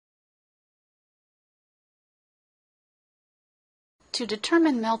To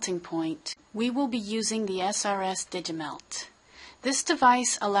determine melting point, we will be using the SRS DIgiMelt. This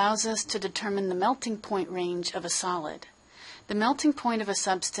device allows us to determine the melting point range of a solid. The melting point of a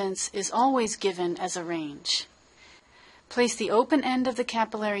substance is always given as a range. Place the open end of the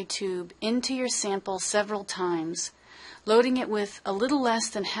capillary tube into your sample several times, loading it with a little less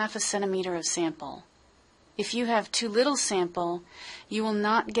than ½ centimeter of sample. If you have too little sample, you will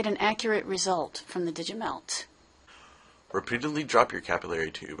not get an accurate result from the DIgiMelt. Repeatedly drop your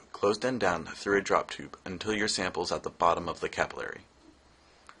capillary tube, closed end down, through a drop tube until your sample is at the bottom of the capillary.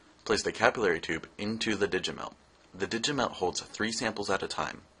 Place the capillary tube into the DIgiMelt. The DIgiMelt holds 3 samples at a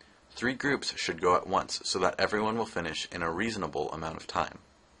time. 3 groups should go at once so that everyone will finish in a reasonable amount of time.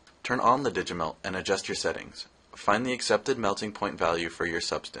 Turn on the DIgiMelt and adjust your settings. Find the accepted melting point value for your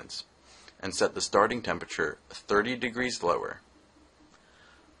substance and set the starting temperature 30 degrees lower.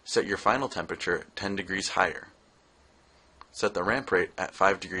 Set your final temperature 10 degrees higher. Set the ramp rate at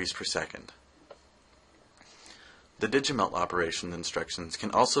 5 degrees per second. The DIgiMelt operation instructions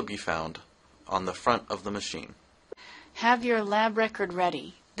can also be found on the front of the machine. Have your lab record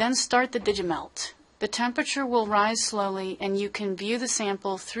ready. Then start the DIgiMelt. The temperature will rise slowly and you can view the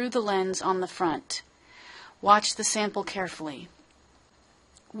sample through the lens on the front. Watch the sample carefully.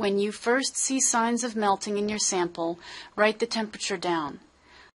 When you first see signs of melting in your sample, write the temperature down.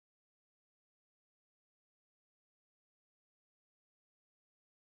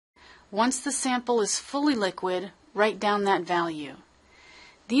 Once the sample is fully liquid, write down that value.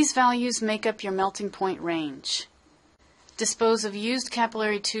 These values make up your melting point range. Dispose of used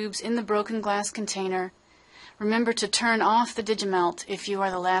capillary tubes in the broken glass container. Remember to turn off the DIgiMelt if you are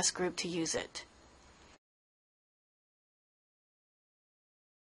the last group to use it.